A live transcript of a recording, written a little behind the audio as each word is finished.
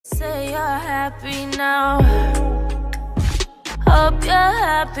you're happy now. Hope you're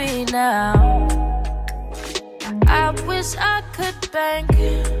happy now. I wish I could bank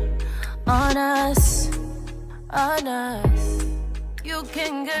on us, on us. You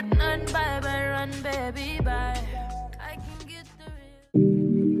can get none by run, baby, bye. I can get the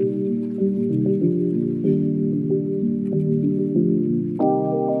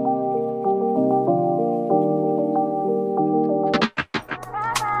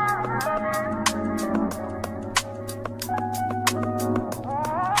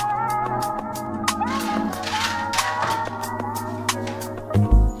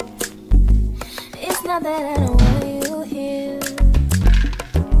It's not that I don't want you here.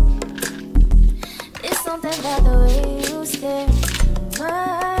 It's something about the way you stare at my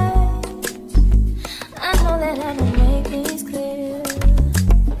eyes. I know that I don't make things clear.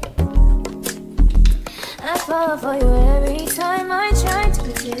 I fall for you every time I try to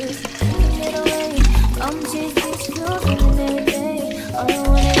resist. Get away, come chase these clothes from every day. All I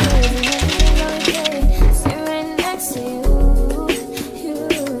wanna do is everything okay. Sit right next to you.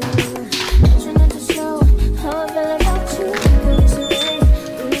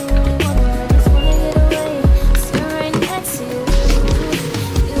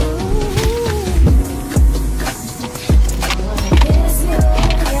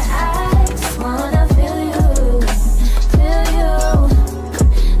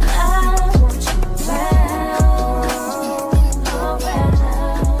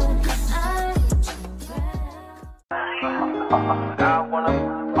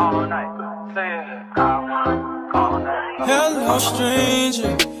 Hello,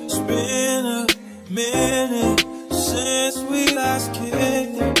 stranger. It's been a minute since we last kicked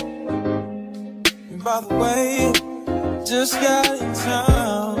it. And by the way, just got in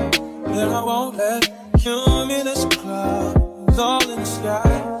town, and I won't let cumulus clouds all in the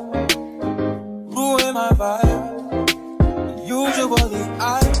sky ruin my vibe. Usually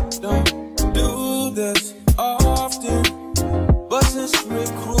I don't do this often, but since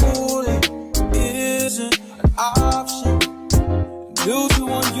recruiting isn't an option due to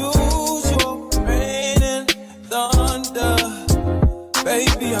unusual rain and thunder,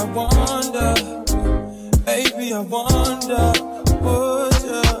 baby, I wonder, would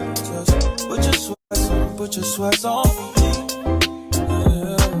you just put your sweats on for me?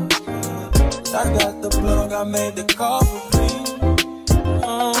 Yeah. I got the plug, I made the call for me.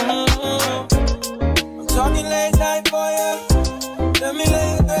 I'm talking late night for you. Let me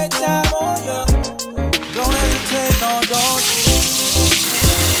lay a great time on you. Don't hesitate, no, don't you?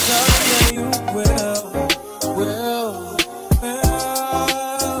 Just say you will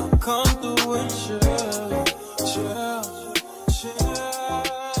come through and chill.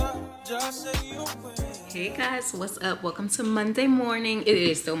 Just say you will. Hey guys, what's up? Welcome to Monday morning. It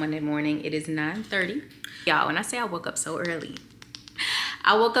is still Monday morning. It is 9:30. Y'all, when I say I woke up so early,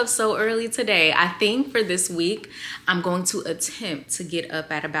 I woke up so early today. I think for this week, I'm going to attempt to get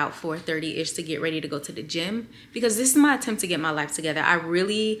up at about 4:30-ish to get ready to go to the gym, because this is my attempt to get my life together.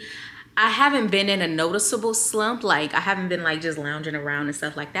 I haven't been in a noticeable slump. Like, I haven't been like just lounging around and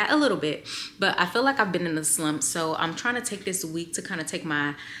stuff like that, a little bit, but I feel like I've been in a slump. So I'm trying to take this week to kind of take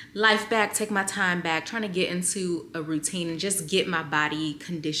my life back, take my time back, trying to get into a routine and just get my body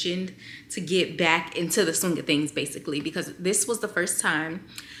conditioned to get back into the swing of things, basically, because this was the first time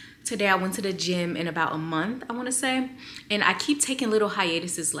today I went to the gym in about a month, I want to say, and I keep taking little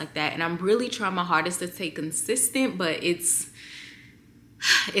hiatuses like that, and I'm really trying my hardest to stay consistent, but it's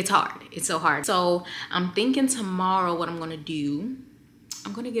hard. It's so hard. So I'm thinking tomorrow what I'm gonna do,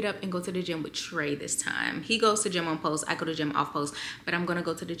 I'm gonna get up and go to the gym with Trey this time. He goes to gym on post, I go to gym off post, but I'm gonna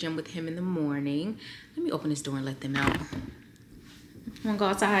go to the gym with him in the morning. Let me open this door and let them out. I'm gonna go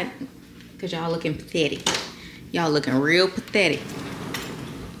outside because y'all looking pathetic. Y'all looking real pathetic.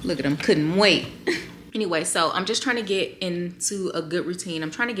 Look at them, couldn't wait. Anyway, so I'm just trying to get into a good routine.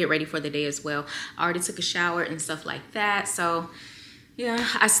 I'm trying to get ready for the day as well. I already took a shower and stuff like that. So yeah,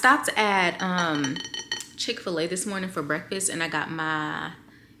 I stopped at Chick-fil-A this morning for breakfast, and I got my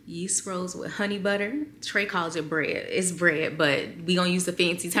yeast rolls with honey butter. Trey calls it bread. It's bread, but we gonna use the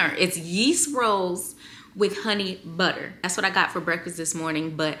fancy term. It's yeast rolls with honey butter. That's what I got for breakfast this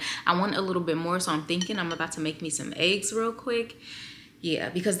morning, but I want a little bit more, so I'm thinking I'm about to make me some eggs real quick. Yeah,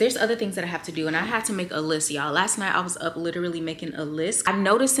 because there's other things that I have to do, and I had to make a list, y'all. Last night I was up literally making a list. I'm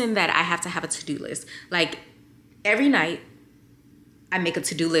noticing that I have to have a to-do list. Like, every night I make a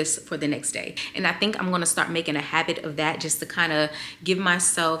to-do list for the next day. And I think I'm gonna start making a habit of that, just to kind of give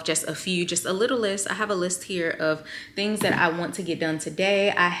myself just a little list. I have a list here of things that I want to get done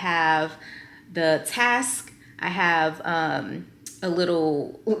today. I have the task, I have a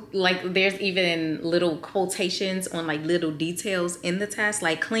little, like there's even little quotations on like little details in the task,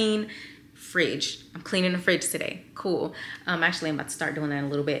 like clean fridge. I'm cleaning the fridge today. Cool. Actually, I'm about to start doing that in a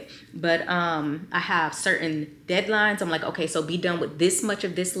little bit. But I have certain deadlines. I'm like, okay, so be done with this much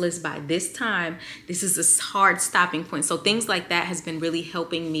of this list by this time. This is a hard stopping point. So things like that has been really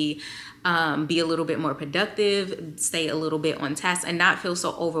helping me be a little bit more productive, stay a little bit on task, and not feel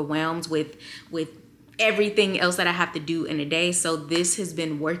so overwhelmed with everything else that I have to do in a day. So this has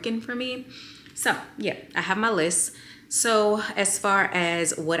been working for me. So yeah, I have my list. So as far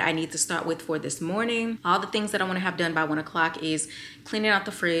as what I need to start with for this morning, all the things that I want to have done by 1 o'clock is cleaning out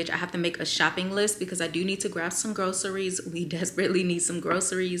the fridge. I have to make a shopping list because I do need to grab some groceries. We desperately need some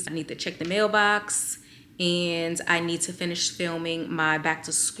groceries. I need to check the mailbox, and I need to finish filming my back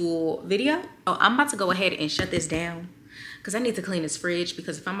to school video. Oh, I'm about to go ahead and shut this down because I need to clean this fridge,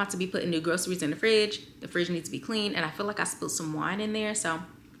 because if I'm about to be putting new groceries in the fridge needs to be clean, and I feel like I spilled some wine in there, so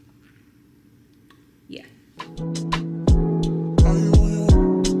yeah.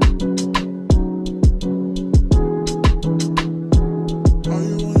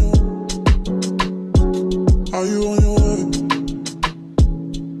 Are you on your way?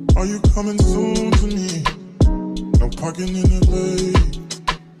 Are you coming soon to me? No parking in LA,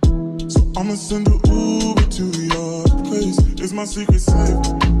 so I'ma send an Uber to your place. It's my secret safe,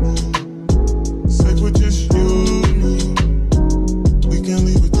 safe with just you and me. We can't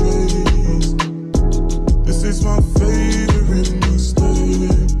leave a trace. This is my favorite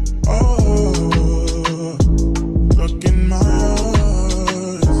mistake. Oh, look in my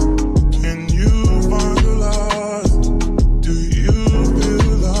eyes. Can you find the lies? Do you feel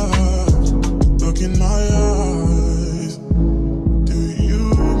alive? Look in my eyes. Do you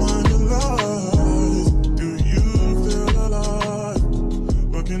mind the lies? Do you feel alive?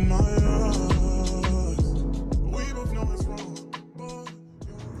 Look in my eyes. We both know it's wrong,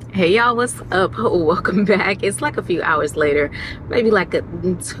 but Hey y'all, what's up? Welcome back. It's like a few hours later, maybe like let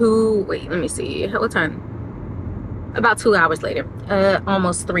me see, what time? About 2 hours later,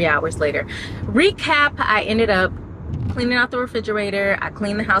 almost 3 hours later. Recap, I ended up cleaning out the refrigerator. I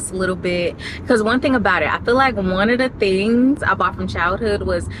cleaned the house a little bit, because one thing about it, I feel like one of the things I bought from childhood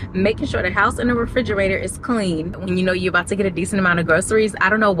was making sure the house and the refrigerator is clean when you know you're about to get a decent amount of groceries. I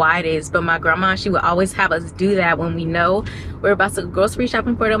don't know why it is, but my grandma, she would always have us do that when we know we're about to go grocery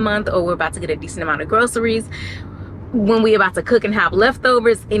shopping for the month, or we're about to get a decent amount of groceries. When we're about to cook and have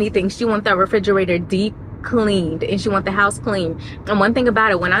leftovers, anything, she wants that refrigerator deep cleaned, and she wants the house clean. And one thing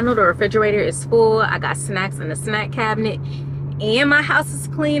about it, when I know the refrigerator is full, I got snacks in the snack cabinet, and my house is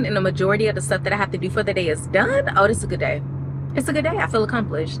clean, and the majority of the stuff that I have to do for the day is done, oh, this is a good day. It's a good day. I feel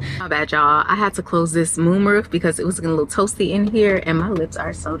accomplished. My bad, y'all. I had to close this moonroof because it was getting a little toasty in here, and my lips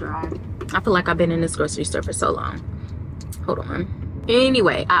are so dry. I feel like I've been in this grocery store for so long. Hold on.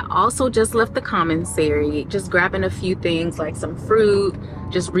 Anyway, I also just left the commissary, just grabbing a few things like some fruit,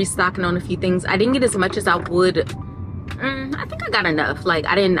 just restocking on a few things. I didn't get as much as I would. I think I got enough. Like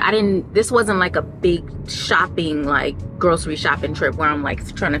I didn't, this wasn't like a big shopping, like grocery shopping trip where I'm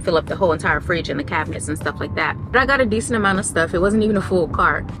like trying to fill up the whole entire fridge and the cabinets and stuff like that. But I got a decent amount of stuff. It wasn't even a full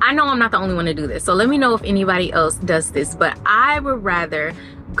cart. I know I'm not the only one to do this, so let me know if anybody else does this, but I would rather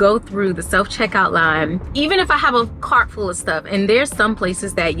go through the self-checkout line even if I have a cart full of stuff. And there's some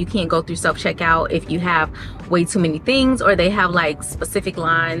places that you can't go through self-checkout if you have way too many things, or they have like specific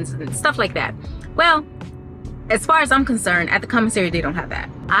lines and stuff like that. Well, as far as I'm concerned, at the commissary they don't have that.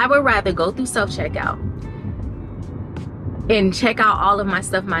 I would rather go through self-checkout and check out all of my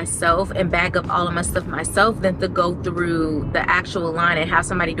stuff myself and bag up all of my stuff myself than to go through the actual line and have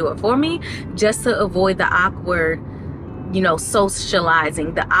somebody do it for me, just to avoid the awkward, you know,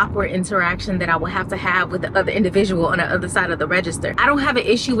 socializing, the awkward interaction that I will have with the other individual on the other side of the register. I don't have an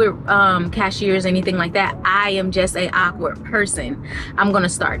issue with cashiers or anything like that. I am just a awkward person. I'm gonna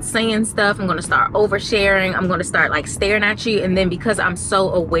start saying stuff. I'm gonna start oversharing. I'm gonna start like staring at you, and then because I'm so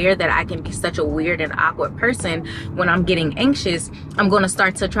aware that I can be such a weird and awkward person when I'm getting anxious, I'm gonna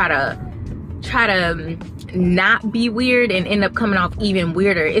start to try to not be weird and end up coming off even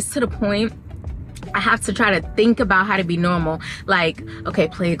weirder. It's to the point I have to try to think about how to be normal. Like, okay,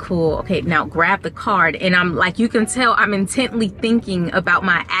 play it cool. Okay, now grab the card. And I'm like, you can tell I'm intently thinking about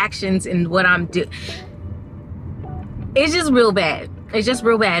my actions and what I'm doing. It's just real bad. It's just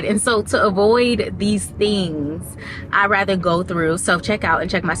real bad. And so to avoid these things, I rather go through self-checkout and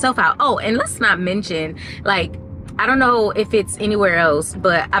check myself out. Oh, and let's not mention, like, I don't know if it's anywhere else,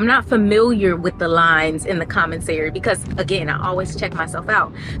 but I'm not familiar with the lines in the commissary because, again, I always check myself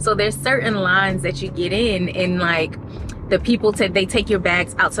out. So there's certain lines that you get in, and like the people they take your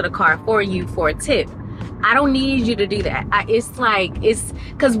bags out to the car for you for a tip. I don't need you to do that. It's like, it's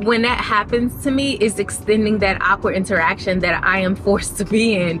because when that happens to me, it's extending that awkward interaction that I am forced to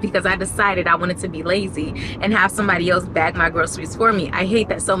be in because I decided I wanted to be lazy and have somebody else bag my groceries for me. I hate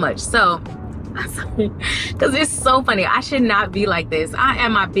that so much. So because it's so funny. I should not be like this. I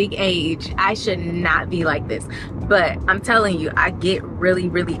am my big age. I should not be like this. But I'm telling you, I get really,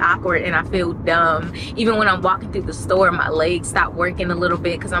 really awkward and I feel dumb. Even when I'm walking through the store, my legs stop working a little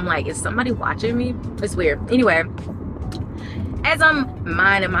bit because I'm like, is somebody watching me? It's weird. Anyway, as I'm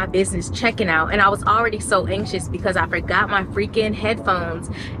minding my business, checking out, and I was already so anxious because I forgot my freaking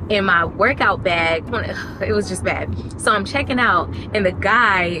headphones in my workout bag. It was just bad. So I'm checking out, and the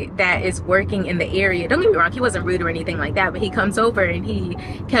guy that is working in the area, don't get me wrong, he wasn't rude or anything like that, but he comes over and he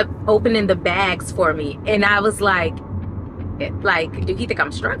kept opening the bags for me. And I was like, do he think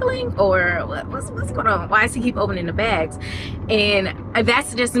I'm struggling or what's going on? Why does he keep opening the bags? And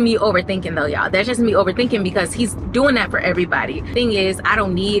that's just me overthinking though, y'all. That's just me overthinking because he's doing that for everybody. Thing is, I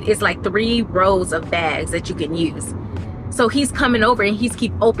don't need, it's like 3 rows of bags that you can use. So he's coming over and he's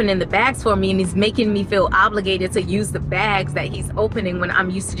keep opening the bags for me, and he's making me feel obligated to use the bags that he's opening when I'm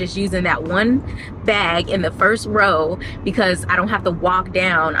used to just using that one bag in the first row because I don't have to walk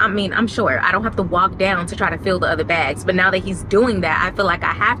down. I mean, I'm sure I don't have to walk down to try to fill the other bags, but now that he's doing that, I feel like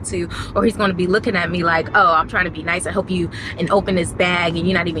I have to, or he's going to be looking at me like, oh, I'm trying to be nice and help you and open this bag and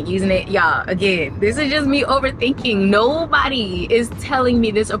you're not even using it. Y'all, again, this is just me overthinking. Nobody is telling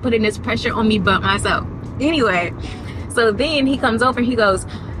me this or putting this pressure on me but myself. Anyway, so then he comes over and he goes,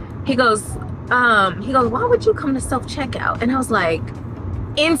 why would you come to self-checkout? And I was like,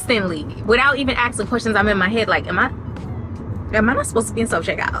 instantly, without even asking questions, I'm in my head like, am I not supposed to be in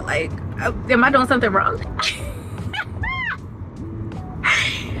self-checkout? Like, am I doing something wrong?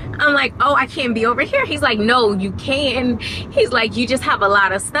 I'm like, oh, I can't be over here. He's like, no, you can. He's like, you just have a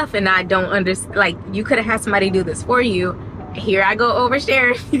lot of stuff and I don't understand. Like, you could have had somebody do this for you. Here I go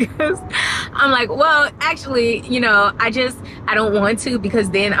overshare because I'm like, well, actually, you know, I don't want to because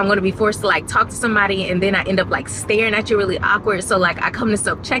then I'm going to be forced to like talk to somebody and then I end up like staring at you really awkward. So like I come to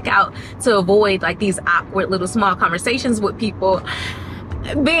self-checkout to avoid like these awkward little small conversations with people,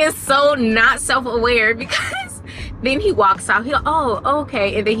 being so not self-aware because then he walks out. He'll, oh,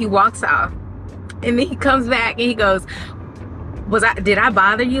 okay. And then he walks off and then he comes back and he goes, did I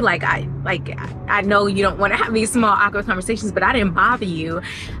bother you? I know you don't want to have these small awkward conversations, but I didn't bother you.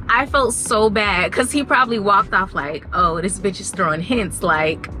 I felt so bad because he probably walked off like, oh, this bitch is throwing hints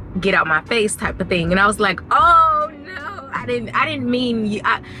like get out my face type of thing. And I was like, oh no, I didn't mean you.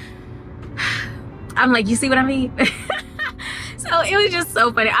 I'm like, you see what I mean? So it was just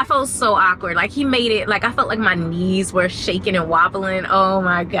so funny. I felt so awkward. Like he made it, like I felt like my knees were shaking and wobbling. Oh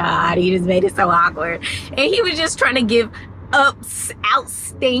my God, he just made it so awkward. And he was just trying to give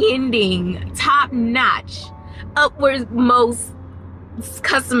outstanding, top-notch, upwards most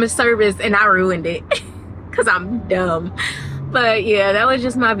customer service, and I ruined it because I'm dumb. But yeah, that was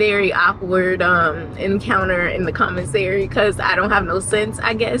just my very awkward encounter in the commissary because I don't have no sense,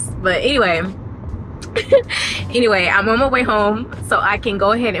 I guess. But anyway, I'm on my way home so I can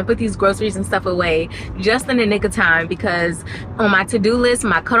go ahead and put these groceries and stuff away just in the nick of time because on my to-do list,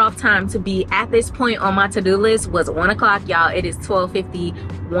 my cutoff time to be at this point on my to-do list was 1 o'clock, y'all. It is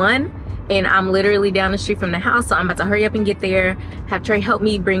 12:51 and I'm literally down the street from the house, so I'm about to hurry up and get there, have Trey help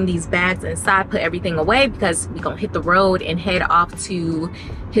me bring these bags inside, put everything away because we're gonna hit the road and head off to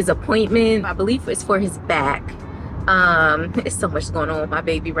his appointment. I believe it's for his back. It's so much going on with my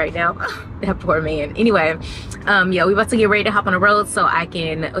baby right now. That poor man. Anyway, yeah, we about to get ready to hop on the road so we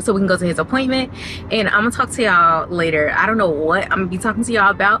can go to his appointment, and I'm gonna talk to y'all later. I don't know what I'm gonna be talking to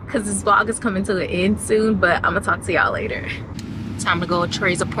y'all about because this vlog is coming to an end soon, but I'm gonna talk to y'all later. Time to go to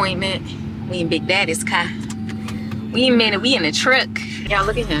Trey's appointment. We in Big Daddy's car. We in the truck. Y'all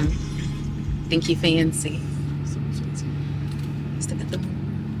look at him. Think he fancy. Stick at the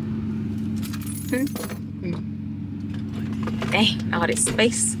dang, all this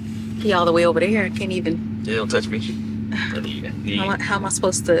space. He all the way over there. I can't even. Yeah, don't touch me. How am I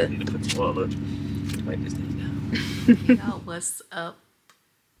supposed to? Wipe this thing down. Y'all, what's up?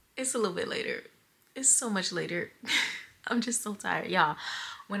 It's a little bit later. It's so much later. I'm just so tired. Y'all,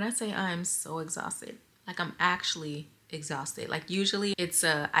 when I say I'm so exhausted, like I'm actually exhausted. Like usually it's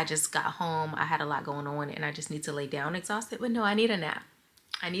I just got home, I had a lot going on and I just need to lay down exhausted. But no, I need a nap.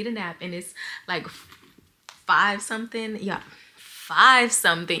 I need a nap, and it's like 5 something. Yeah, 5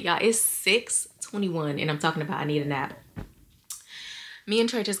 something. Y'all, it's 6:21 and I'm talking about I need a nap. Me and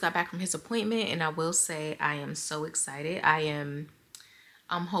Trey just got back from his appointment and I will say I am so excited. I'm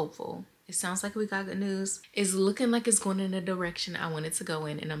hopeful. It sounds like we got good news. It's looking like it's going in the direction I want it to go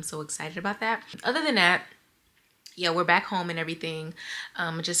in, and I'm so excited about that. Other than that, yeah, we're back home and everything.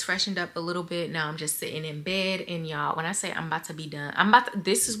 Just freshened up a little bit. Now I'm just sitting in bed, and y'all, when I say I'm about to be done,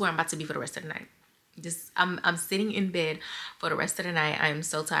 this is where I'm about to be for the rest of the night. I'm sitting in bed for the rest of the night. I am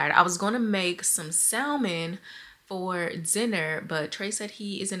so tired. I was gonna make some salmon for dinner, but Trey said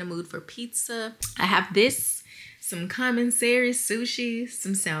he is in the mood for pizza. I have this, some commissary sushi,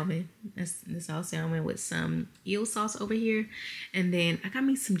 some salmon. That's all salmon with some eel sauce over here. And then I got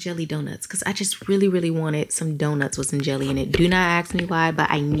me some jelly donuts because I just really wanted some donuts with some jelly in it. Do not ask me why, but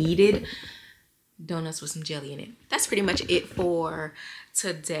I needed donuts with some jelly in it. That's pretty much it for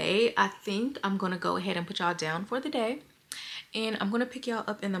today. I think I'm gonna go ahead and put y'all down for the day, and I'm gonna pick y'all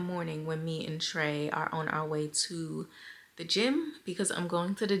up in the morning when me and Trey are on our way to the gym, because I'm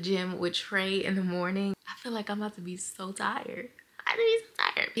going to the gym with Trey in the morning. I feel like I'm about to be so tired. I'm be so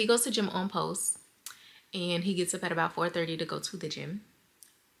tired. He goes to gym on post, and he gets up at about 4:30 to go to the gym.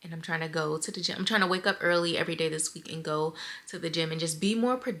 And I'm trying to go to the gym. I'm trying to wake up early every day this week and go to the gym and just be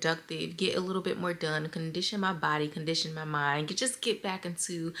more productive, get a little bit more done, condition my body, condition my mind, just get back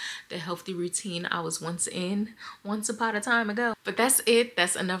into the healthy routine I was once upon a time ago. But that's it.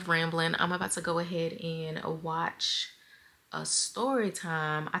 That's enough rambling. I'm about to go ahead and watch a story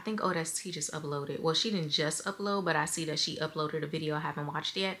time. I think ODST just uploaded. Well, she didn't just upload, but I see that she uploaded a video I haven't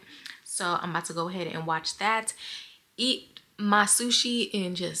watched yet. So I'm about to go ahead and watch that, eat my sushi,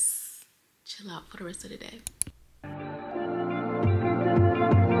 and just chill out for the rest of the day.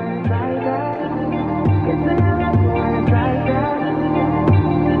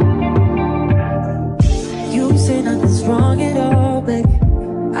 You say nothing's wrong at all, baby.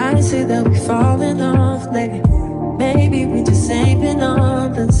 I say that we falling off lately. Maybe we just ain't been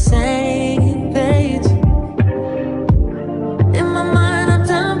on the same page. In my mind, I'm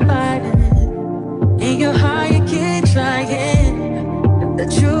done fighting it. In your heart, you keep trying. The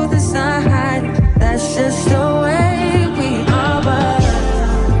truth is not hiding. That's just the way we are. But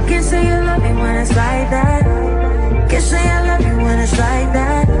can't say you love me when it's like that. Can't say I love you when it's like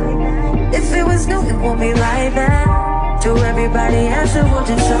that. If it was new, it won't be like that. To everybody else, it will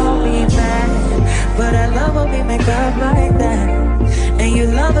just all be bad. But I love when we make up like that. And you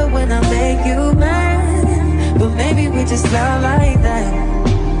love it when I make you mad. But maybe we just love like that.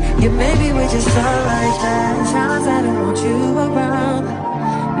 Yeah, maybe we just love like that. Times I don't want you around.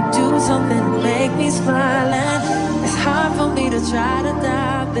 Do something to make me smile, and it's hard for me to try to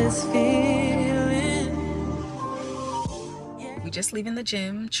doubt this feeling. We just leaving the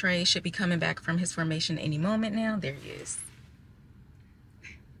gym. Trey should be coming back from his formation any moment now. There he is.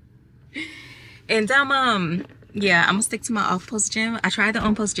 And yeah, I'm gonna stick to my off-post gym. I tried the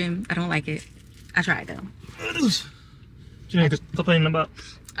on-post gym. I don't like it. I tried though. What you need to complain about?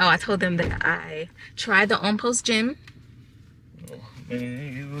 Oh, I told them that I tried the on-post gym.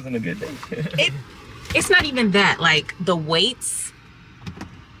 It wasn't a good day. It's not even that. Like, the weights,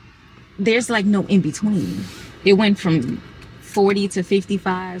 there's like no in between. It went from 40 to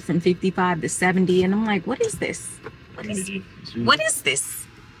 55, from 55 to 70, and I'm like, what is this? What is this?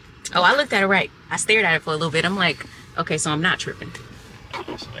 Oh, I looked at it right. I stared at it for a little bit. I'm like, okay, so I'm not tripping. I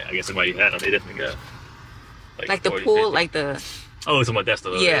guess somebody had them. They definitely got like the 40, pool, 50. like the. Oh, something like that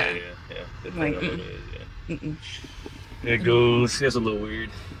stuff. Yeah. Yeah. It goes. It's a little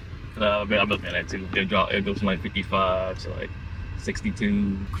weird. I'm looking at that too. It goes from like 55 to like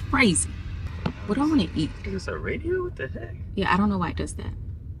 62. Crazy. What do I want to eat? Is this a radio? What the heck? Yeah, I don't know why it does that.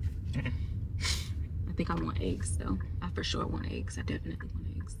 I think I want eggs though. I for sure want eggs. I definitely want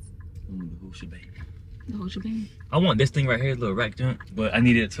eggs. The whole shebang. The whole shebang. I want this thing right here, little rack junk, but I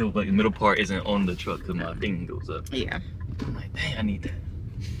need it to like the middle part isn't on the truck because my thing goes up. Yeah. I'm like, dang, I need that.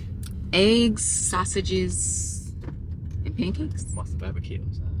 Eggs, sausages, and pancakes. Must have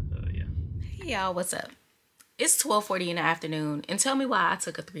barbecues. Yeah. Hey y'all, what's up? It's 12:40 in the afternoon, and tell me why I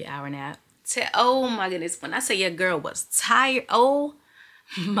took a 3-hour nap. Oh my goodness, when I say your girl was tired, oh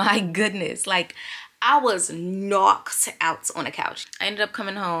my goodness, like I was knocked out on the couch. I ended up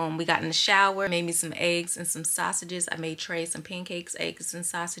coming home. We got in the shower, made me some eggs and some sausages. I made Trey some pancakes, eggs, and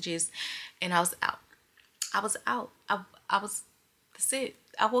sausages, and I was out. I was out. That's it.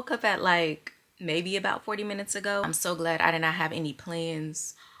 I woke up at like maybe about 40 minutes ago. I'm so glad I did not have any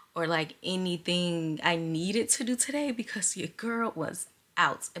plans or like anything I needed to do today because your girl was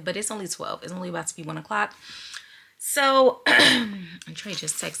out. But it's only 12. It's only about to be 1 o'clock. So, and Trey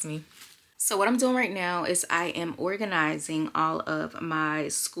just texted me. So what I'm doing right now is I am organizing all of my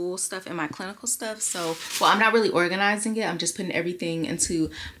school stuff and my clinical stuff. So, well, I'm not really organizing it. I'm just putting everything into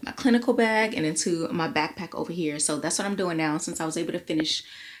my clinical bag and into my backpack over here. So that's what I'm doing now since I was able to finish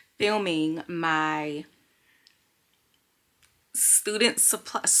filming my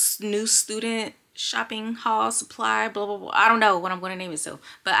new student shopping haul supply, blah blah blah. I don't know what I'm going to name it, so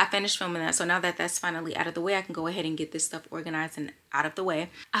but I finished filming that. So now that that's finally out of the way, I can go ahead and get this stuff organized and out of the way.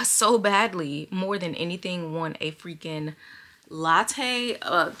 I so badly, more than anything, want a freaking latte,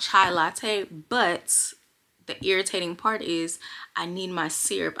 chai latte, but the irritating part is I need my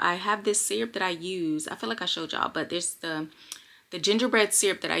syrup. I have this syrup that I use. I feel like I showed y'all, but there's the gingerbread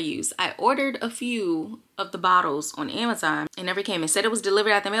syrup that I use. I ordered a few of the bottles on Amazon. It never came. It said it was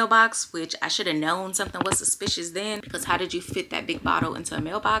delivered at the mailbox, which I should have known something was suspicious then, because how did you fit that big bottle into a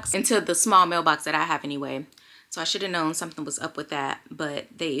mailbox? Into the small mailbox that I have anyway. So I should have known something was up with that. But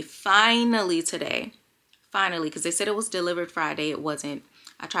they finally today, because they said it was delivered Friday, it wasn't.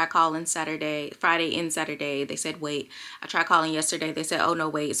 I tried calling Friday and Saturday. They said wait. I tried calling yesterday. They said, oh no,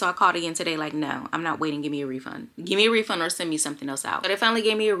 wait. So I called again today like, no, I'm not waiting. Give me a refund. Give me a refund or send me something else out. But they finally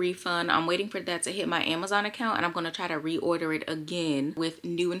gave me a refund. I'm waiting for that to hit my Amazon account, and I'm going to try to reorder it again with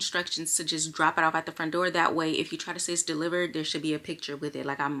new instructions to just drop it off at the front door. That way, if you try to say it's delivered, there should be a picture with it.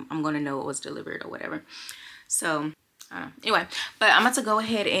 Like I'm going to know it was delivered or whatever. So I don't know. Anyway, but I'm about to go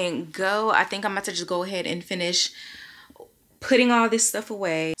ahead and go. I think I'm about to just go ahead and finish putting all this stuff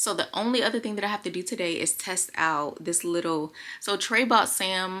away. So the only other thing that I have to do today is test out this little, so Trey bought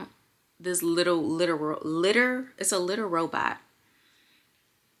Sam this little litter. It's a litter robot.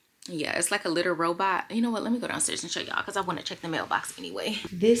 Yeah, it's like a litter robot. You know what, let me go downstairs and show y'all, because I want to check the mailbox anyway.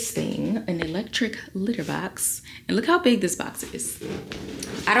 This thing, an electric litter box, and look how big this box is.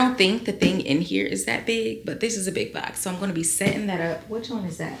 I don't think the thing in here is that big, but this is a big box, so I'm going to be setting that up. Which one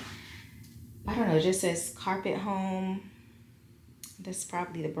is that? I don't know, it just says Carpet Home. That's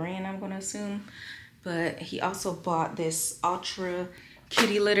probably the brand, I'm gonna assume. But he also bought this ultra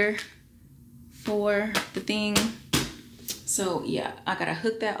kitty litter for the thing. So yeah, I gotta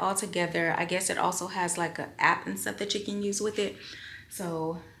hook that all together. I guess it also has like an app and stuff that you can use with it.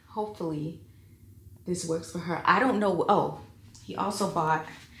 So hopefully this works for her. I don't know. Oh, he also bought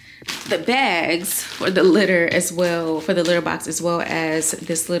the bags for the litter as well, for the litter box, as well as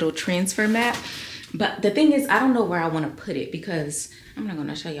this little transfer mat. But the thing is, I don't know where I want to put it, because I'm not going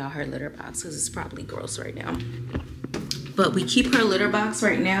to show y'all her litter box because it's probably gross right now. But we keep her litter box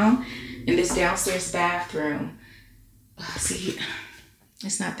right now in this downstairs bathroom. See,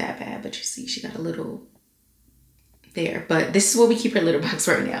 it's not that bad, but you see she got a little there. But this is where we keep her litter box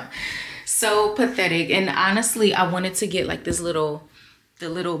right now. So pathetic. And honestly, I wanted to get like this the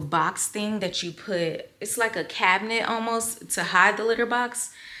little box thing that you put, it's like a cabinet almost to hide the litter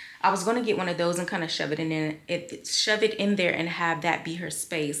box. I was going to get one of those and kind of shove it in there and have that be her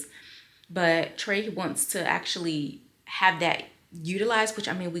space. But Trey wants to actually have that utilized, which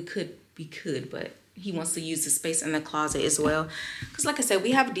I mean, we could, but he wants to use the space in the closet as well. Because like I said,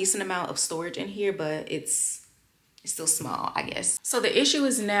 we have a decent amount of storage in here, but it's still small, I guess. So the issue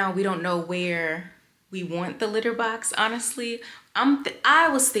is now we don't know where we want the litter box, honestly. I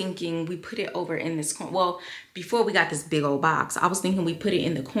was thinking we put it over in this corner. Well, before we got this big old box, I was thinking we put it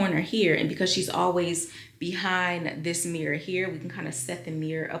in the corner here. And because she's always behind this mirror here, we can kind of set the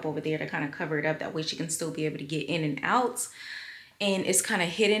mirror up over there to kind of cover it up. That way she can still be able to get in and out. And it's kind of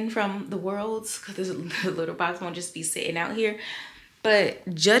hidden from the world, because the litter box won't just be sitting out here.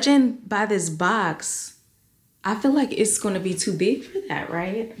 But judging by this box, I feel like it's going to be too big for that,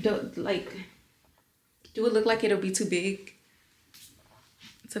 right? Do it look like it'll be too big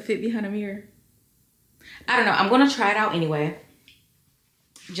to fit behind a mirror? I don't know. I'm going to try it out anyway,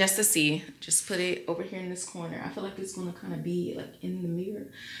 just to see. Just put it over here in this corner. I feel like it's going to kind of be like in the mirror.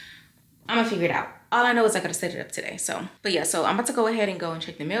 I'm going to figure it out. All I know is I got to set it up today. So, but yeah, so I'm about to go ahead and go and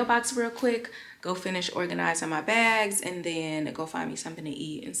check the mailbox real quick, go finish organizing my bags, and then go find me something to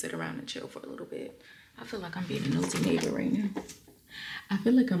eat and sit around and chill for a little bit. I feel like I'm being a nosy neighbor right now. I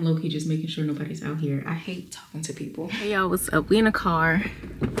feel like I'm low-key just making sure nobody's out here. I hate talking to people. Hey y'all, what's up? We in a car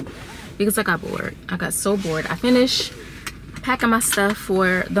because I got bored. I got so bored. I finished packing my stuff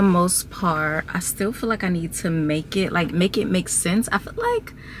for the most part. I still feel like I need to make it make sense. I feel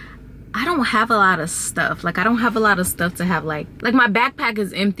like I don't have a lot of stuff. Like I don't have a lot of stuff to have like my backpack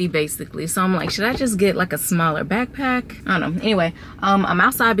is empty basically. So I'm like, should I just get like a smaller backpack? I don't know. Anyway, I'm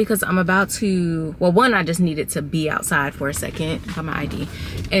outside because I'm about to, well, one, I just needed to be outside for a second, got my ID.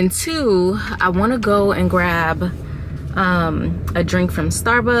 And two, I want to go and grab a drink from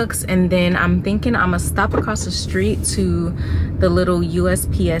Starbucks, and then I'm thinking I'm gonna stop across the street to the little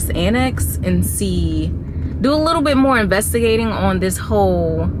USPS annex and do a little bit more investigating on this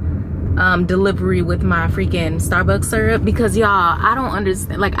whole delivery with my freaking Starbucks syrup, because y'all, I don't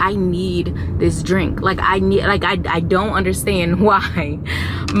understand. Like, I need this drink. Like, I don't understand why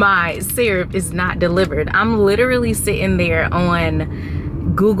my syrup is not delivered. I'm literally sitting there on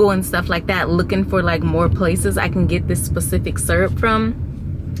Google and stuff like that looking for like more places I can get this specific syrup from,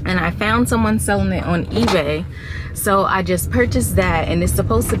 and I found someone selling it on eBay, so I just purchased that, and it's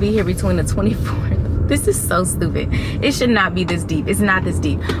supposed to be here between the 24th. This is so stupid. It should not be this deep. It's not this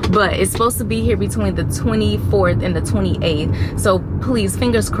deep, but it's supposed to be here between the 24th and the 28th. So please,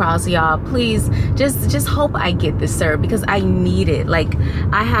 fingers crossed, y'all. Please, just hope I get this syrup, because I need it. Like,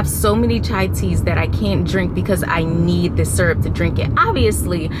 I have so many chai teas that I can't drink because I need this syrup to drink it.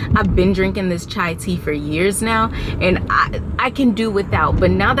 Obviously, I've been drinking this chai tea for years now, and I can do without.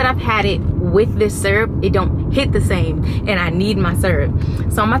 But now that I've had it with this syrup, it don't hit the same, and I need my syrup.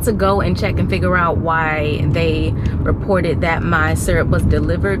 So I'm about to go and check and figure out why they reported that my syrup was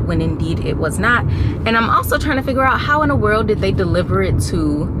delivered when indeed it was not. And I'm also trying to figure out how in the world did they deliver it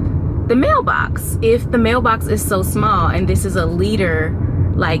to the mailbox if the mailbox is so small, and this is a liter,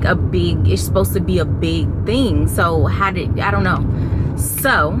 like a big, it's supposed to be a big thing. So how did, I don't know.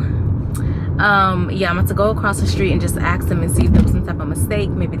 So yeah, I'm about to go across the street and just ask them and see if there was some type of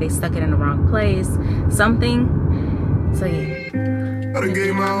mistake. Maybe they stuck it in the wrong place, something. So yeah, I done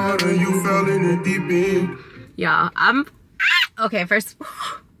gave my heart and you fell in the deep end. y'all, I'm okay. First,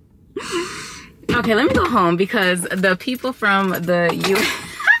 okay, let me go home, because the people from the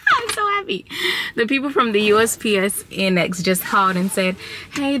I'm so happy. The people from the USPS Annex just called and said,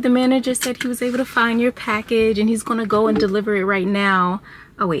 hey, the manager said he was able to find your package and he's gonna go and deliver it right now.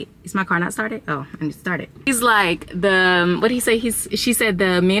 Oh wait, is my car not started? Oh, I need to start it. He's like, what did he say? She said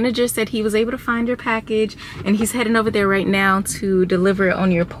the manager said he was able to find your package and he's heading over there right now to deliver it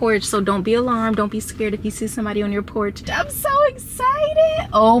on your porch. So don't be alarmed, don't be scared if you see somebody on your porch. I'm so excited.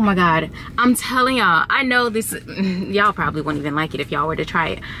 Oh my God, I'm telling y'all, I know this, y'all probably won't even like it if y'all were to try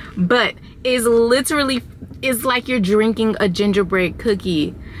it, but it's literally, it's like you're drinking a gingerbread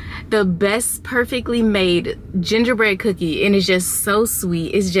cookie. The best perfectly made gingerbread cookie, and it's just so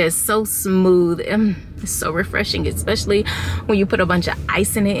sweet. It's just so smooth. It's so refreshing, especially when you put a bunch of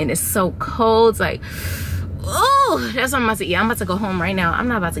ice in it and it's so cold. It's like, oh, that's what I'm about to eat. I'm about to go home right now. I'm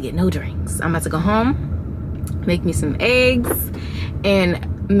not about to get no drinks. I'm about to go home, make me some eggs,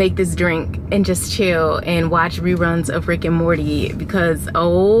 and make this drink and just chill and watch reruns of Rick and Morty, because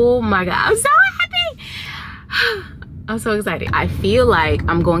oh my God, I'm so happy. I'm so excited. I feel like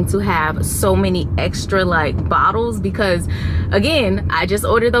I'm going to have so many extra like bottles, because again, I just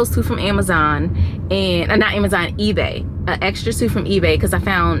ordered those two from Amazon, and not Amazon, eBay. Extra two from eBay, because I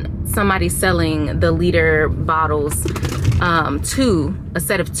found somebody selling the liter bottles, a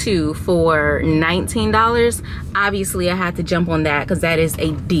set of two for $19. Obviously I had to jump on that because that is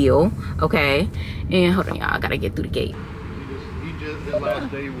a deal. Okay, and hold on y'all, I gotta get through the gate. The last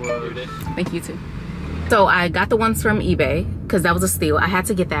day was. Thank you too. So I got the ones from eBay because that was a steal. I had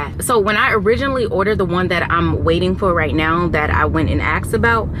to get that. So when I originally ordered the one that I'm waiting for right now, that I went and asked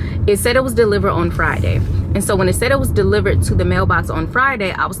about, it said it was delivered on Friday. And so when it said it was delivered to the mailbox on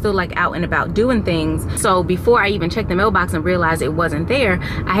Friday, I was still like out and about doing things. So before I even checked the mailbox and realized it wasn't there,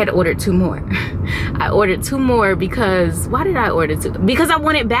 I had ordered two more. I ordered two more because, why did I order two? Because I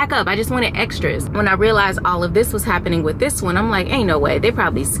wanted backup. I just wanted extras. When I realized all of this was happening with this one, I'm like, ain't no way. They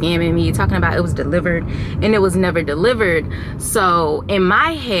probably scamming me, talking about it was delivered, and it was never delivered. So in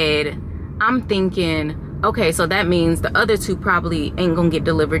my head, I'm thinking, okay, so that means the other two probably ain't gonna get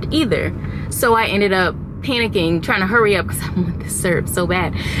delivered either. So I ended up panicking, trying to hurry up because I want this syrup so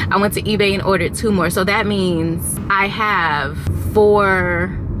bad. I went to eBay and ordered two more. So that means I have 4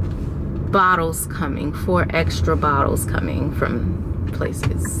 bottles coming, 4 extra bottles coming from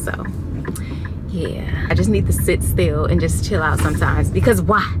places. So yeah, I just need to sit still and just chill out sometimes, because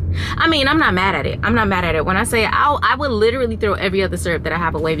why? I mean, I'm not mad at it. I'm not mad at it. When I say I would literally throw every other syrup that I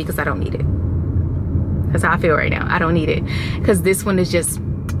have away because I don't need it. That's how I feel right now. I don't need it, because this one is just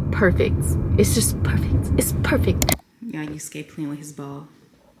perfect. It's just perfect. It's perfect. Yeah, you escaped playing with his ball.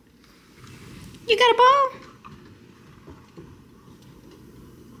 You got a ball?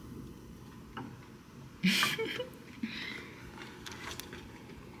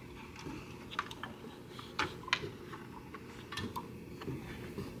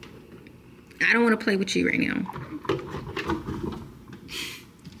 I don't want to play with you right now.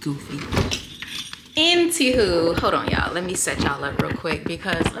 Goofy. Anywho, hold on y'all, let me set y'all up real quick,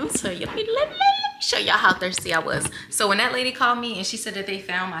 because let me tell you, let me show y'all how thirsty I was. So when that lady called me and she said that they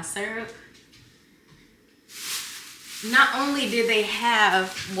found my syrup, not only did they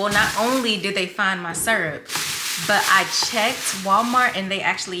find my syrup, But I checked Walmart and they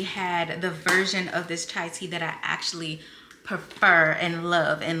actually had the version of this chai tea that I actually prefer and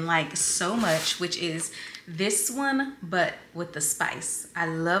love and like so much, which is this one, but with the spice. I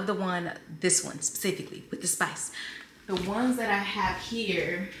love this one specifically with the spice. The ones that I have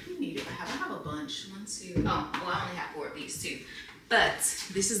here, I have a bunch. 1, 2, oh, well, I only have 4 of these too. But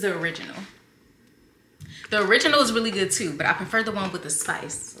this is the original. The original is really good too, but I prefer the one with the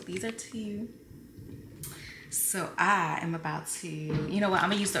spice. So these are 2. So I am about to, you know what? I'm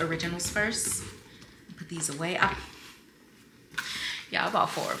gonna use the originals first. Put these away. Yeah, I bought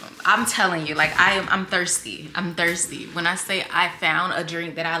 4 of them. I'm telling you, like I'm thirsty. I'm thirsty. When I say I found a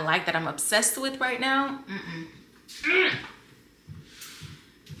drink that I like, that I'm obsessed with right now.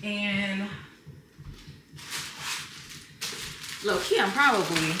 And low key, I'm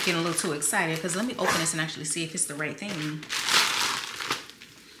probably getting a little too excited because let me open this and actually see if it's the right thing.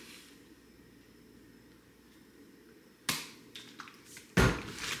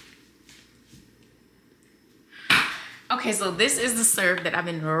 Okay, so this is the syrup that I've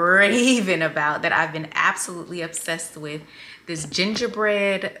been raving about, that I've been absolutely obsessed with. This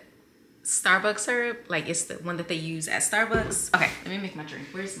gingerbread Starbucks syrup, like it's the one that they use at Starbucks. Okay, let me make my drink.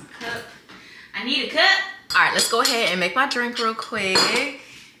 Where's my cup? I need a cup. All right, let's go ahead and make my drink real quick.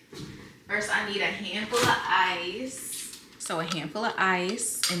 First, I need a handful of ice. So a handful of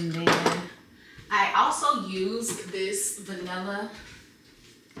ice, and then I also use this vanilla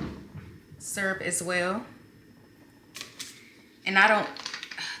syrup as well. And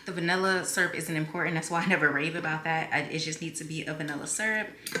the vanilla syrup isn't important. That's why I never rave about that. It just needs to be a vanilla syrup.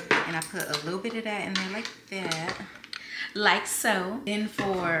 And I put a little bit of that in there like that. Like so. Then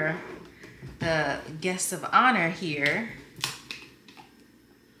for the guest of honor here.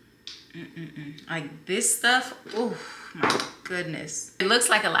 Like this stuff, oh my goodness. It looks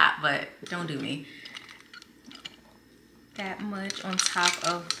like a lot, but don't do me. That much on top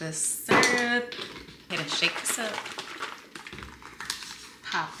of the syrup. Go ahead and shake this up.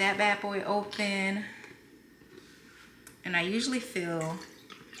 Pop that bad boy open. And I usually fill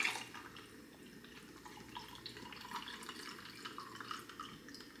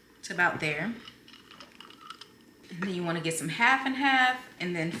to about there. And then you want to get some half and half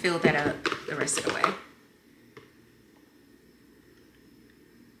and then fill that up the rest of the way.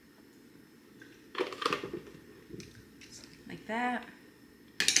 Like that.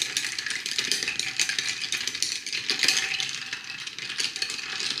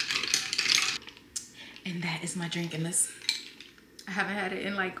 And that is my drink in this. I haven't had it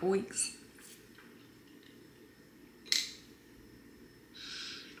in like weeks.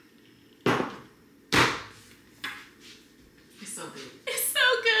 It's so good. It's so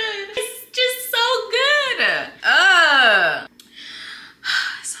good. It's just so good.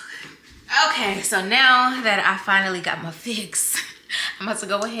 It's so good. Okay, so now that I finally got my fix, I'm about to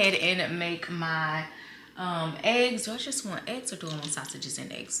go ahead and make my eggs. Do I just want eggs or do I want sausages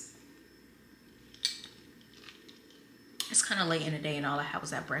and eggs? It's kind of late in the day and all I had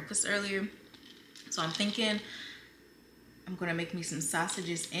was at breakfast earlier. So I'm thinking I'm gonna make me some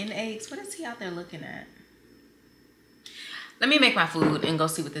sausages and eggs. What is he out there looking at? Let me make my food and go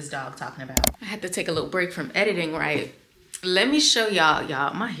see what this dog talking about. I had to take a little break from editing, right? Let me show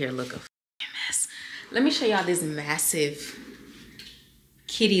y'all, my hair look a mess. Let me show y'all this massive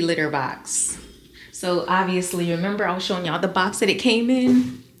kitty litter box. So obviously, remember I was showing y'all the box that it came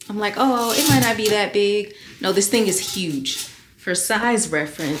in? I'm like, oh, it might not be that big. No, this thing is huge. For size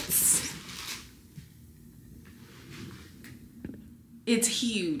reference, it's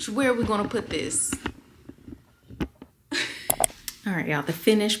huge. Where are we gonna put this? All right, y'all, the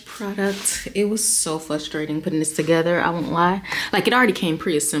finished product. It was so frustrating putting this together, I won't lie. Like, it already came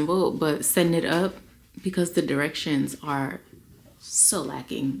pre-assembled, but setting it up, because the directions are so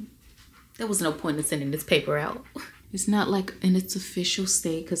lacking, there was no point in sending this paper out. It's not like in its official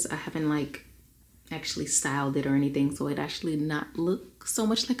state because I haven't like actually styled it or anything, so it actually not look so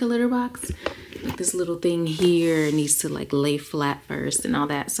much like a litter box. Like this little thing here needs to like lay flat first and all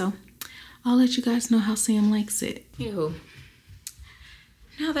that. So I'll let you guys know how Sam likes it. Ew.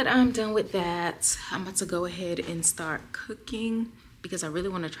 Now that I'm done with that, I'm about to go ahead and start cooking because I really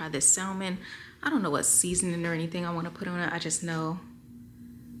want to try this salmon. I don't know what seasoning or anything I want to put on it. I just know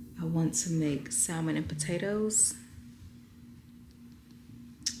I want to make salmon and potatoes.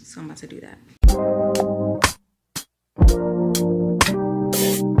 So I'm about to do that.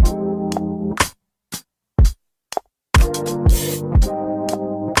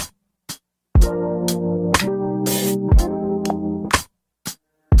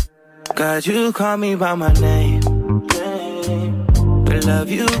 God, you call me by my name. The love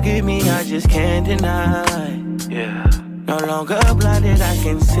you give me, I just can't deny. No longer blinded, I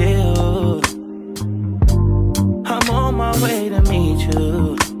can see you. I'm on my way to meet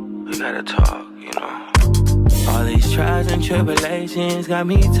you. We gotta talk, you know. All these trials and tribulations got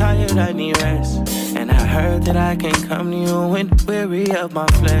me tired, I need rest. And I heard that I can come to you when weary of my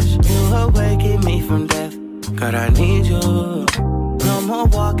flesh. You awaken me from death, God, I need you. No more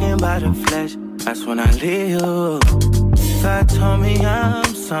walking by the flesh, that's when I leave you. God told me I'm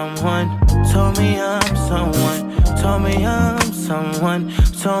someone, told me I'm someone, told me I'm someone,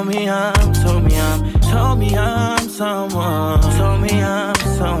 told me I'm someone, told me I'm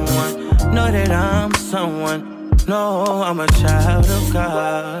someone, know that I'm someone, no, I'm a child of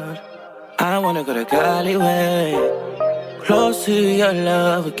God. I wanna go to Golly way, close to your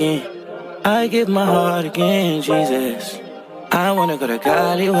love again. I give my heart again, Jesus. I wanna go to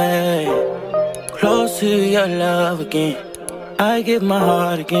Golly way, close to your love again. I give my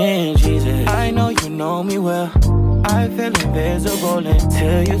heart again, Jesus. I know you know me well. I feel invisible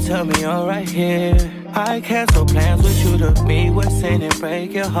until you tell me you're right here. I cancel plans with you to meet with sin and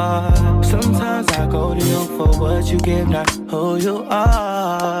break your heart. Sometimes I go to you for what you give, not who you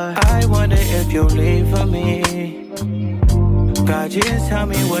are. I wonder if you'll leave for me. God, just tell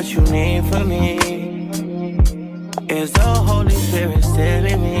me what you need from me. Is the Holy Spirit still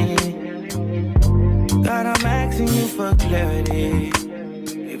in me? God, I'm asking you for clarity,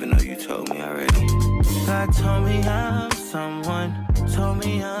 even though you told me already. God told me I'm someone, told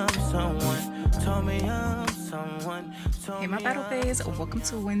me I'm someone, told me I'm someone. Hey, my battle phase, welcome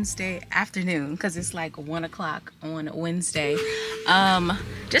to Wednesday afternoon, because it's like 1 o'clock on Wednesday.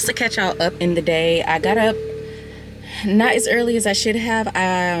 Just to catch y'all up in the day, I got up not as early as I should have.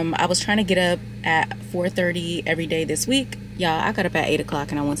 I was trying to get up at 4:30 every day this week. Y'all, I got up at 8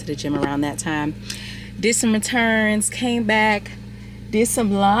 o'clock and I went to the gym around that time. Did some returns, came back, did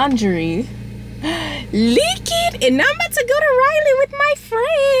some laundry, leak it, and I'm about to go to Riley with my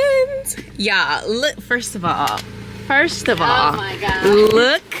friends. Y'all, look, first of all, oh my God.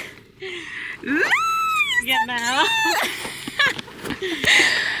 Look. Yeah, now.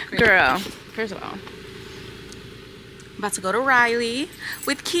 Girl, first of all, I'm about to go to Riley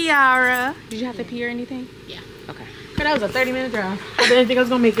with Kiara. Did you have to pee or anything? Yeah. Okay. That was a 30-minute drive. I didn't think I was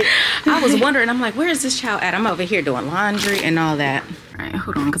gonna make it. I was wondering, I'm like, where is this child at? I'm over here doing laundry and all that. All right,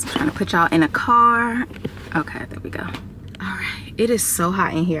 hold on, because I'm trying to put y'all in a car. Okay, there we go. All right, it is so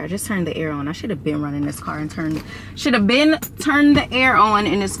hot in here. I just turned the air on. I should have been running this car and turned the air on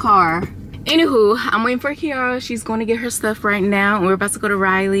in this car. Anywho, I'm waiting for Kiara. She's going to get her stuff right now. And we're about to go to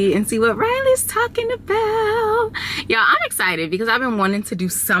Riley and see what Riley's talking about. Y'all, I'm excited because I've been wanting to do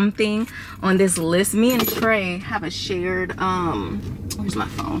something on this list. Me and Trey have a shared, where's my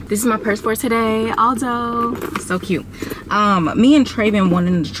phone? This is my purse for today, Aldo. So cute. Me and Trey been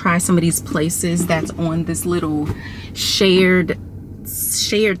wanting to try some of these places that's on this little shared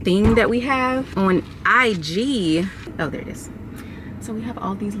thing that we have on IG. Oh, there it is. So we have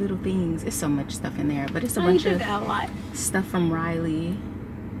all these little things. It's so much stuff in there, but it's a bunch of stuff from Riley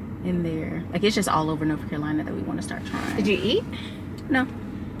in there. Like, it's just all over North Carolina that we want to start trying. Did you eat? No.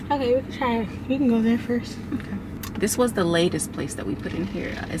 Okay, we can try. We can go there first. Okay. This was the latest place that we put in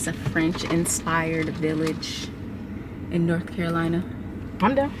here. It's a French-inspired village in North Carolina.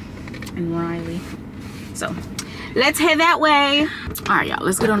 I'm down. In Riley. So let's head that way. All right, y'all.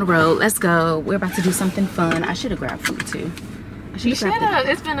 Let's get on the road. Let's go. We're about to do something fun. I should have grabbed food too. You should have.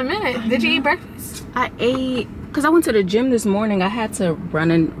 It's been a minute. Did you eat breakfast? I ate, because I went to the gym this morning. I had to run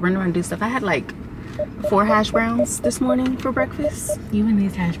around and do stuff. I had like 4 hash browns this morning for breakfast. You and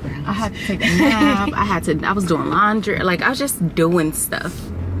these hash browns. I had to take a nap. I was doing laundry. Like, I was just doing stuff.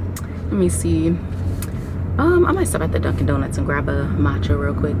 Let me see. I might stop at the Dunkin' Donuts and grab a matcha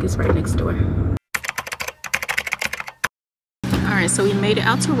real quick. It's right next door. All right, so we made it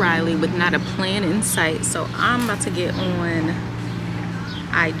out to Riley with not a plan in sight. So I'm about to get on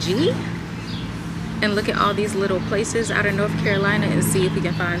IG and look at all these little places out of North Carolina and see if we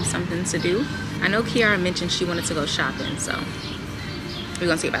can find something to do. I know Kiara mentioned she wanted to go shopping, so we're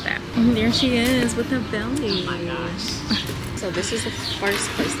gonna see about that. And there she is with her belly. Oh my gosh. So this is the first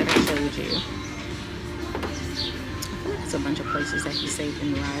place that I showed you. It's a bunch of places that he saved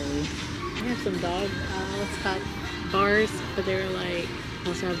in Riley. I have some dog bars, but they were like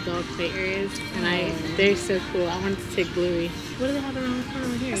also have dog play areas, and they're so cool. I wanted to take Bluey. What do they have around the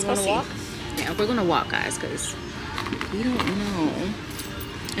corner here? You want to walk? Yeah, we're gonna walk, guys, because we don't know,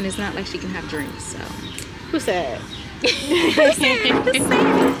 and it's not like she can have drinks. So who said? Who said?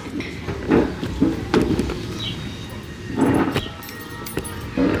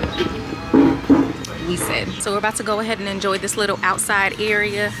 We said. So we're about to go ahead and enjoy this little outside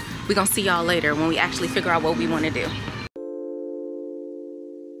area. We're gonna see y'all later when we actually figure out what we want to do.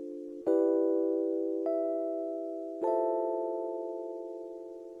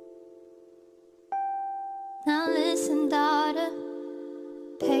 listen, daughter.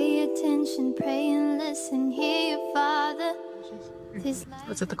 Pay attention, pray and listen. Hear your father.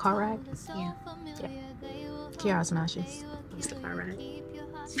 Was it the car ride? Yeah. Kiara's nauseous. It's the car ride.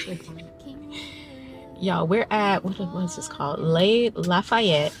 Y'all, we're at, what is this called?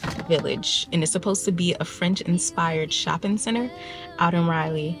 Lafayette Village, and it's supposed to be a French-inspired shopping center out in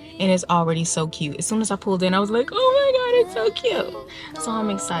Raleigh, and it's already so cute. As soon as I pulled in, I was like, oh my god, it's so cute. So I'm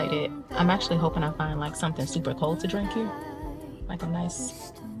excited. I'm actually hoping I find like something super cold to drink here, like a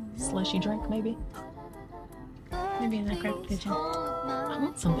nice slushy drink, maybe. Maybe in that crap kitchen. I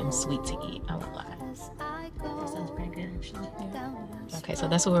want something sweet to eat, I won't lie. That sounds pretty good, actually. Yeah. Okay, so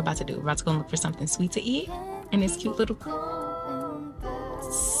that's what we're about to do. We're about to go look for something sweet to eat in this cute little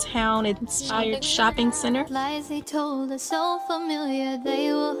town-inspired shopping center. Lies they told are so familiar.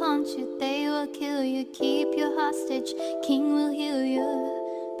 They will haunt you, they will kill you, keep you hostage. King will heal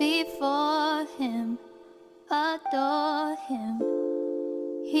you before him. Adore him.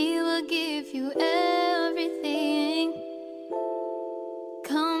 He will give you everything.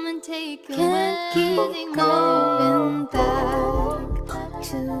 Come and take your Can't keep going back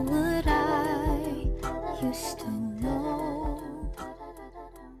to what I used to know.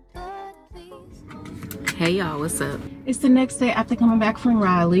 Hey y'all, what's up? It's the next day after coming back from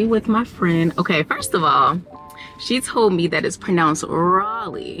Raleigh with my friend. Okay, first of all, she told me that it's pronounced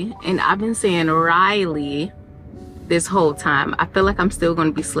Raleigh, and I've been saying Riley this whole time. I feel like I'm still going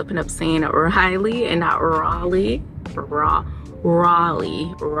to be slipping up saying Riley and not Raleigh.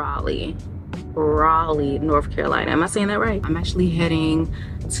 Raleigh, North Carolina. Am I saying that right? I'm actually heading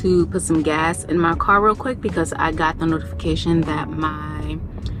to put some gas in my car real quick because I got the notification that my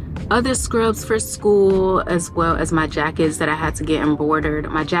other scrubs for school, as well as my jackets that I had to get embroidered,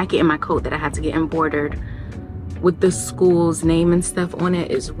 my jacket and my coat that I had to get embroidered with the school's name and stuff on it,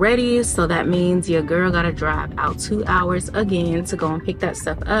 is ready. So that means your girl gotta drive out 2 hours again to go and pick that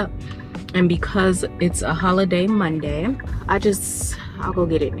stuff up. And because it's a holiday Monday, I'll go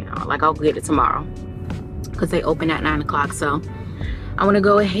get it now. Like, I'll get it tomorrow because they open at 9 o'clock. So I want to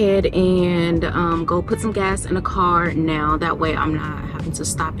go ahead and go put some gas in the car now. That way I'm not having to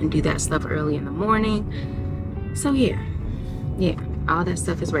stop and do that stuff early in the morning. So yeah, all that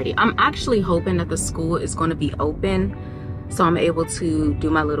stuff is ready. I'm actually hoping that the school is going to be open so I'm able to do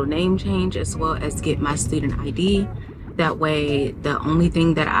my little name change as well as get my student ID. That way the only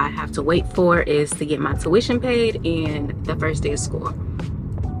thing that I have to wait for is to get my tuition paid and the first day of school.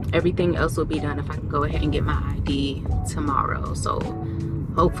 Everything else will be done if I can go ahead and get my ID tomorrow. So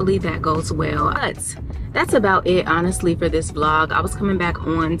hopefully that goes well. But that's about it, honestly, for this vlog. I was coming back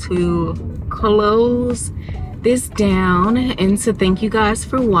on to close this down and to thank you guys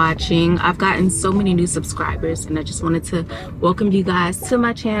for watching. I've gotten so many new subscribers, and I just wanted to welcome you guys to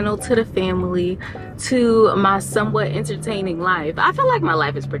my channel, to the family, to my somewhat entertaining life. I feel like my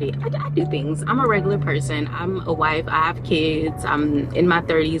life is pretty, I do things. I'm a regular person. I'm a wife, I have kids, I'm in my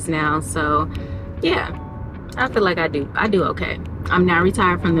 30s now. So yeah, I feel like I do okay. I'm now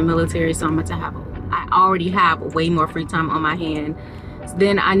retired from the military, so I already have way more free time on my hand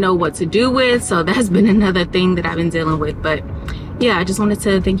than I know what to do with. So that's been another thing that I've been dealing with. But yeah, I just wanted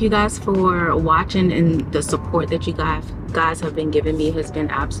to thank you guys for watching, and the support that you guys have been giving me has been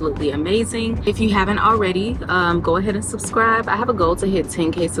absolutely amazing. If you haven't already, go ahead and subscribe. I have a goal to hit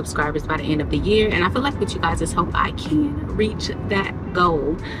 10K subscribers by the end of the year, and I feel like with you guys' help I can reach that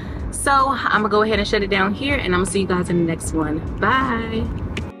goal. So I'm gonna go ahead and shut it down here, and I'm gonna see you guys in the next one. Bye.